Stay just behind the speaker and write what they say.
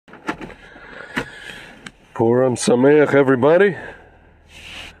Purim Sameach, everybody.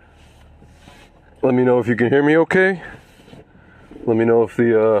 Let me know if you can hear me okay. Let me know if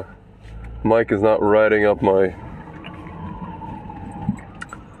the mic is not riding up my...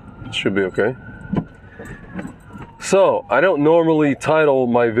 It should be okay. So, I don't normally title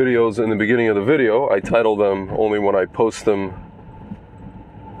my videos in the beginning of the video. I title them only when I post them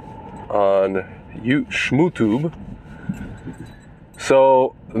on Shmootube.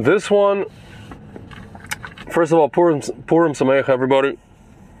 So, this one... First of all, Purim Sameach, everybody.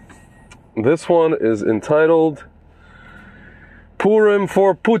 This one is entitled Purim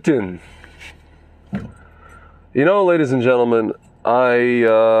for Putin. You know, ladies and gentlemen,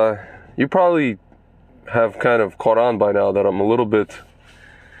 you probably have kind of caught on by now that I'm a little bit,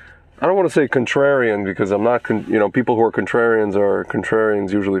 I don't want to say contrarian, because I'm not, people who are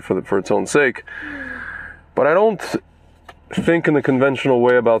contrarians usually for its own sake. But I don't think in the conventional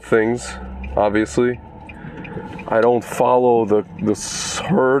way about things, obviously. I don't follow the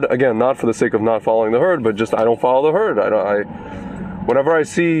herd. Again, not for the sake of not following the herd, but just I don't follow the herd. Whenever I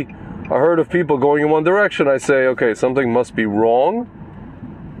see a herd of people going in one direction, I say, okay, something must be wrong,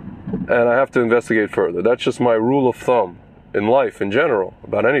 and I have to investigate further. That's just my rule of thumb in life, in general,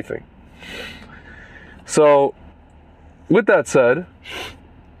 about anything. So, with that said,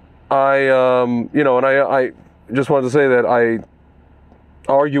 I just wanted to say that I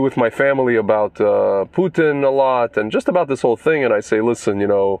argue with my family about Putin a lot and just about this whole thing, and I say, listen,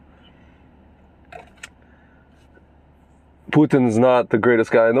 Putin's not the greatest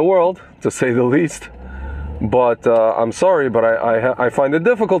guy in the world, to say the least, but I'm sorry, but I find it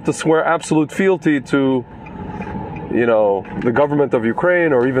difficult to swear absolute fealty to the government of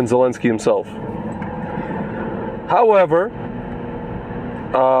Ukraine or even Zelensky himself. However,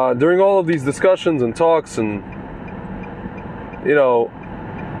 during all of these discussions and talks, and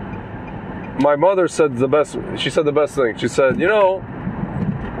my mother said the best thing. She said,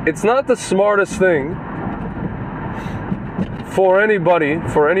 it's not the smartest thing for any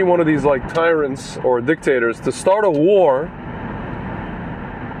one of these like tyrants or dictators to start a war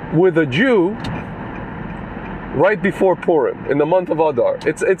with a Jew right before Purim, in the month of Adar.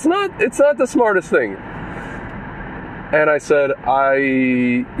 It's not the smartest thing. And I said,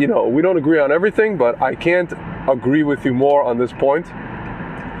 we don't agree on everything, but I can't agree with you more on this point.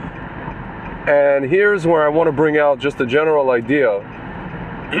 And here's where I want to bring out just a general idea.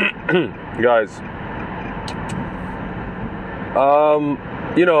 Guys, I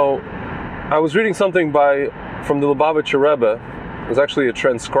was reading something from the Lubavitcher Rebbe. It was actually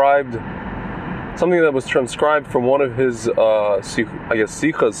something that was transcribed from one of his,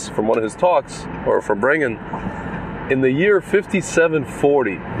 sichas, from one of his talks, or from Brengen, in the year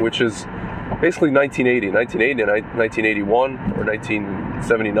 5740, which is basically 1980, 1981, or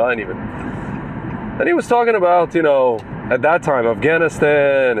 1979 even. And he was talking about, at that time,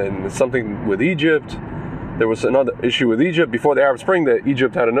 Afghanistan and something with Egypt. There was another issue with Egypt. Before the Arab Spring, that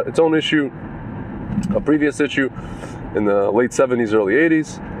Egypt had its own issue, a previous issue in the late 70s, early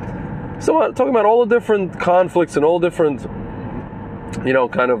 80s. So talking about all the different conflicts and all different,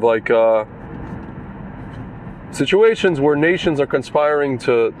 kind of like situations where nations are conspiring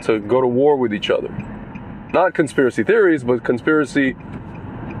to go to war with each other. Not conspiracy theories, but conspiracy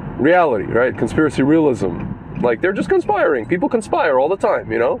reality, right? Conspiracy realism. Like, they're just conspiring. People conspire all the time,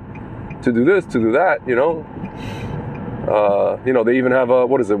 to do this, to do that, they even have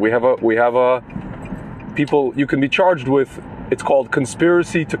we have people you can be charged with, it's called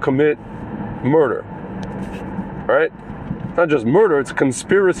conspiracy to commit murder. Right? Not just murder, it's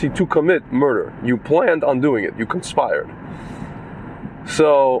conspiracy to commit murder. You planned on doing it. You conspired.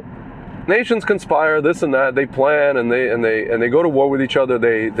 So, nations conspire, this and that. They plan and they go to war with each other.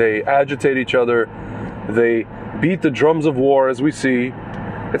 They agitate each other. They beat the drums of war, as we see.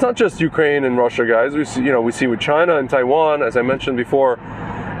 It's not just Ukraine and Russia, guys. We see with China and Taiwan, as I mentioned before,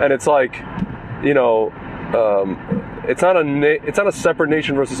 and it's like, it's not a separate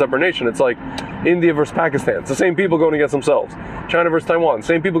nation versus separate nation. It's like India versus Pakistan. It's the same people going against themselves. China versus Taiwan,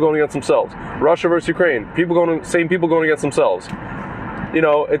 same people going against themselves. Russia versus Ukraine, same people going against themselves.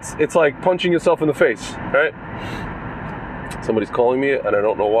 It's like punching yourself in the face, right? Somebody's calling me, and I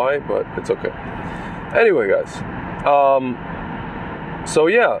don't know why, but it's okay. Anyway, guys.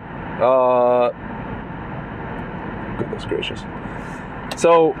 Goodness gracious.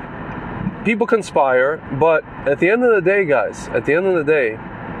 So, people conspire, but at the end of the day, guys,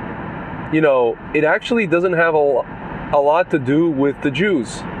 it actually doesn't have a lot to do with the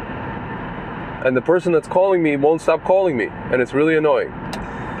Jews. And the person that's calling me won't stop calling me, and it's really annoying.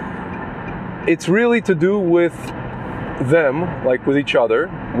 It's really to do with them, like with each other,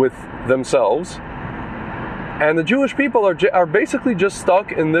 with themselves, And the Jewish people are basically just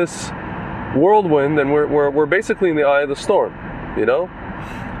stuck in this whirlwind, and we're basically in the eye of the storm, you know?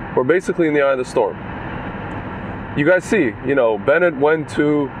 We're basically in the eye of the storm. You guys see, you know, Bennett went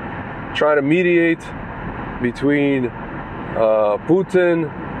to try to mediate between Putin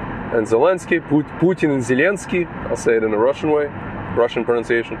and Zelensky, Putin and Zelensky, I'll say it in a Russian way, Russian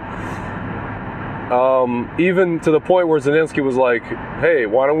pronunciation. Even to the point where Zelensky was like, hey,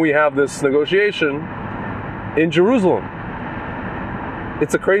 why don't we have this negotiation in Jerusalem?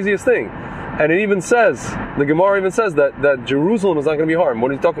 It's the craziest thing. And it even says, the Gemara even says that Jerusalem is not going to be harmed.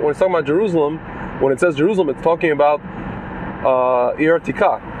 When he's talking about Jerusalem, when it says Jerusalem, it's talking about Ir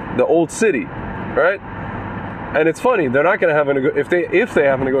Tikah, the old city, right? And it's funny, they're not going to have if they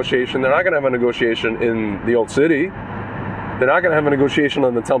have a negotiation, they're not going to have a negotiation in the old city. They're not going to have a negotiation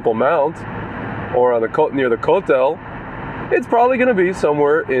on the Temple Mount or on the near the Kotel. It's probably going to be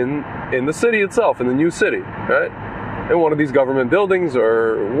somewhere in the city itself, in the new city, right? In one of these government buildings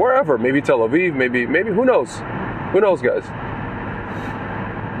or wherever, maybe Tel Aviv, maybe who knows? Who knows, guys?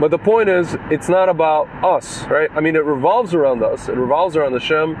 But the point is, it's not about us, right? I mean, it revolves around us. It revolves around the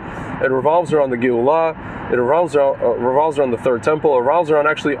Shem. It revolves around the Geulah. It revolves around the third temple. It revolves around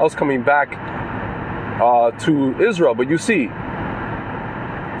actually us coming back to Israel. But you see,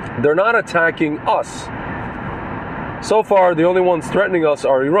 they're not attacking us. So far, the only ones threatening us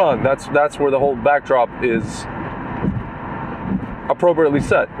are Iran. That's where the whole backdrop is appropriately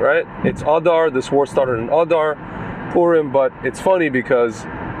set, right? It's Adar. This war started in Adar, Purim. But it's funny because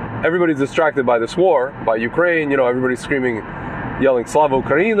everybody's distracted by this war, by Ukraine. You know, everybody's screaming, yelling Slava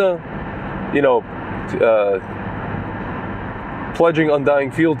Ukraina, you know, pledging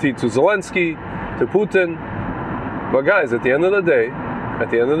undying fealty to Zelensky, to Putin. But guys, at the end of the day,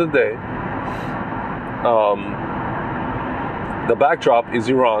 the backdrop is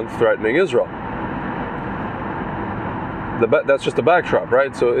Iran threatening Israel. That's just the backdrop,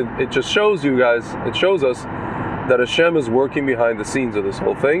 right? So it just shows you guys, it shows us that Hashem is working behind the scenes of this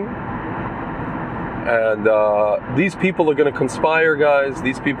whole thing. And these people are going to conspire, guys.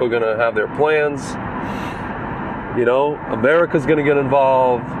 These people are going to have their plans. You know, America's going to get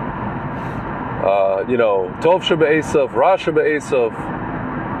involved. You know, Tov Shebe'esav, Ra Shebe'esav.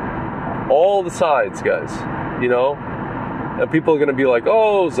 All the sides, guys. You know? And people are going to be like,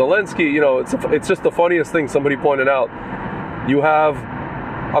 oh, Zelensky. You know, it's just the funniest thing. Somebody pointed out. You have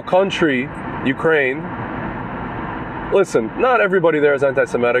a country, Ukraine. Listen, not everybody there is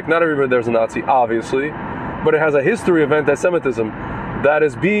anti-Semitic. Not everybody there is a Nazi, obviously. But it has a history of anti-Semitism that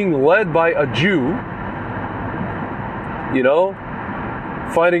is being led by a Jew, you know,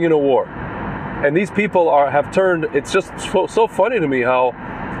 fighting in a war. And these people have turned, it's just so funny to me how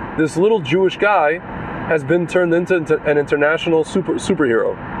this little Jewish guy has been turned into an international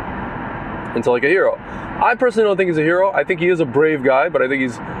superhero. Into like a hero. I personally don't think he's a hero. I think he is a brave guy, but I think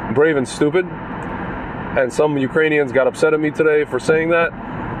he's brave and stupid. And some Ukrainians got upset at me today for saying that.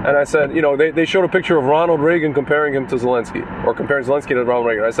 And I said, you know, they showed a picture of Ronald Reagan comparing him to Zelensky, or comparing Zelensky to Ronald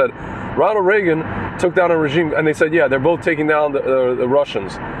Reagan. I said, Ronald Reagan took down a regime, and they said, yeah, they're both taking down the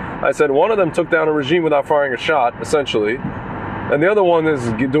Russians. I said, one of them took down a regime without firing a shot, essentially, and the other one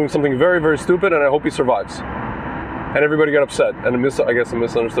is doing something very, very stupid, and I hope he survives. And everybody got upset, and I guess I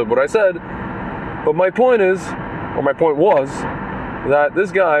misunderstood what I said. But my point is, or my point was, that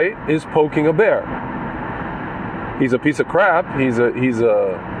this guy is poking a bear. He's a piece of crap. He's a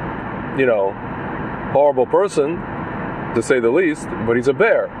you know, horrible person, to say the least, but he's a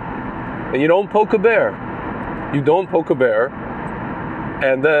bear. And you don't poke a bear. You don't poke a bear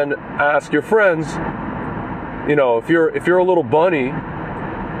and then ask your friends, you know, if you're a little bunny,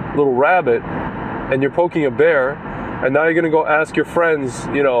 little rabbit, and you're poking a bear, and now you're going to go ask your friends,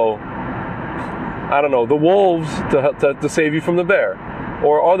 you know, I don't know, the wolves to save you from the bear,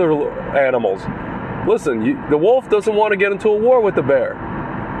 or other animals. Listen, the wolf doesn't want to get into a war with the bear.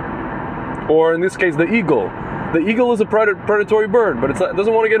 Or in this case, the eagle. The eagle is a predatory bird, but it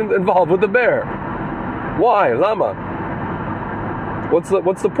doesn't want to get involved with the bear. Why? Lama? What's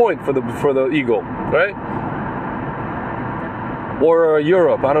the point for the eagle, right? Or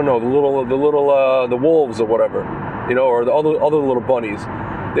Europe, I don't know, the wolves or whatever, you know, or the other little bunnies.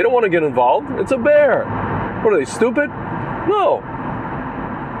 They don't want to get involved. It's a bear. What are they, stupid? No.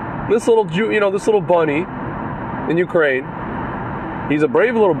 This little this little bunny in Ukraine, he's a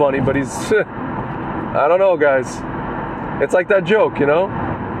brave little bunny, but he's, I don't know, guys. It's like that joke, you know,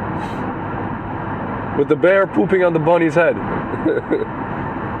 with the bear pooping on the bunny's head.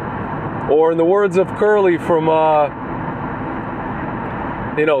 Or in the words of Curly from,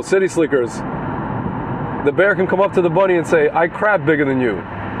 you know, City Slickers, the bear can come up to the bunny and say, I crap bigger than you,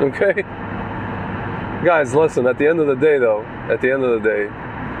 okay? Guys, listen, at the end of the day, though,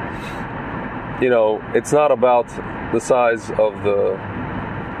 it's not about the size of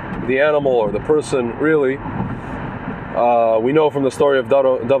the animal or the person, really. We know from the story of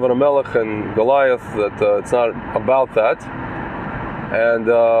David HaMelech and Goliath that it's not about that. And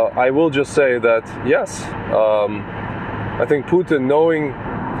I will just say that, yes, I think Putin, knowing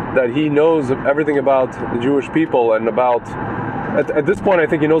that he knows everything about the Jewish people and about, at this point I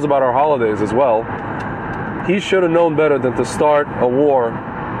think he knows about our holidays as well, he should have known better than to start a war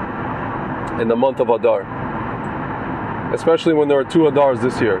in the month of Adar. Especially when there were 2 Adars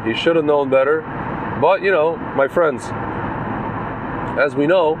this year. He should have known better. But, my friends, as we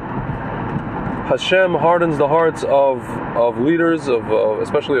know, Hashem hardens the hearts of leaders,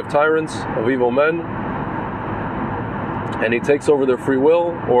 especially of tyrants, of evil men, and he takes over their free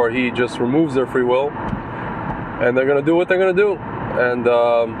will, or he just removes their free will, and they're going to do what they're going to do.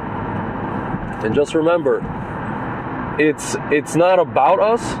 And just remember, it's not about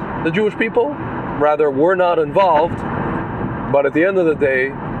us, the Jewish people. Rather, we're not involved, but at the end of the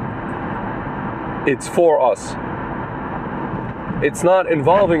day, it's for us. It's not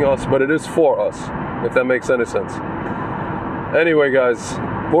involving us, but it is for us, if that makes any sense. Anyway, guys,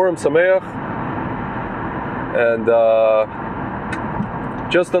 Purim Sameach, and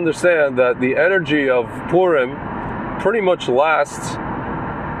just understand that the energy of Purim pretty much lasts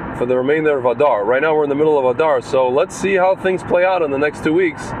for the remainder of Adar. Right now we're in the middle of Adar, so let's see how things play out in the next 2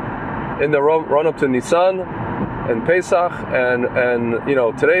 weeks in the run-up to Nisan and Pesach, and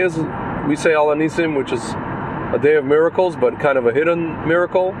today is, we say Al Anisim, which is a day of miracles, but kind of a hidden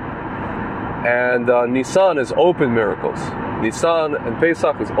miracle. And Nisan is open miracles. Nisan and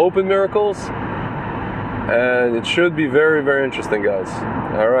Pesach is open miracles. And it should be very, very interesting, guys.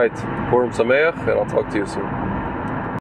 Alright, Purim Sameach, and I'll talk to you soon.